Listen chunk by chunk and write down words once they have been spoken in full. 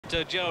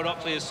Gerald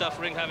Oxley is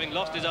suffering, having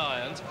lost his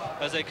irons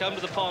as they come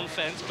to the pond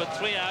fence, but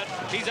 3 out.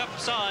 He's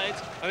upside,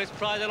 and it's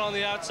Prydell on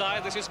the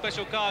outside. This is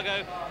Special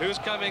Cargo who's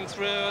coming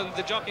through, and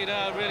the jockey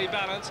now really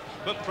balanced,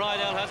 but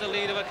Prydell has a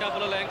lead of a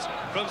couple of lengths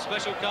from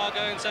Special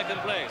Cargo in second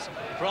place.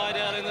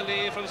 Prydell in the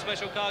lead from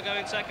Special Cargo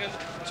in second,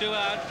 2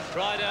 out.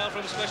 Prydell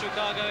from Special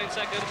Cargo in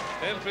second,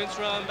 then Prince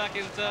Rowan back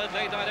in third,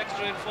 Late Night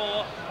Extra in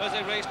 4 as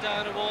they race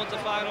down towards the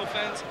final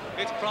fence.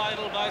 It's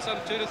Prydell by some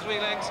 2 to 3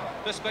 lengths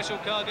for Special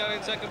Cargo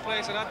in second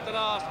place, and at the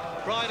last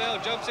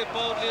Prydell jumps it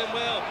boldly and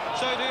well.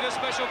 So do the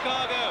Special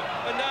Cargo,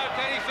 and now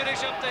can he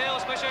finish up the hill?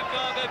 Special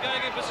Cargo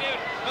going in pursuit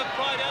of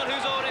Prydell,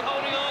 who's already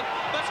holding on,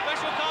 but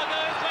Special Cargo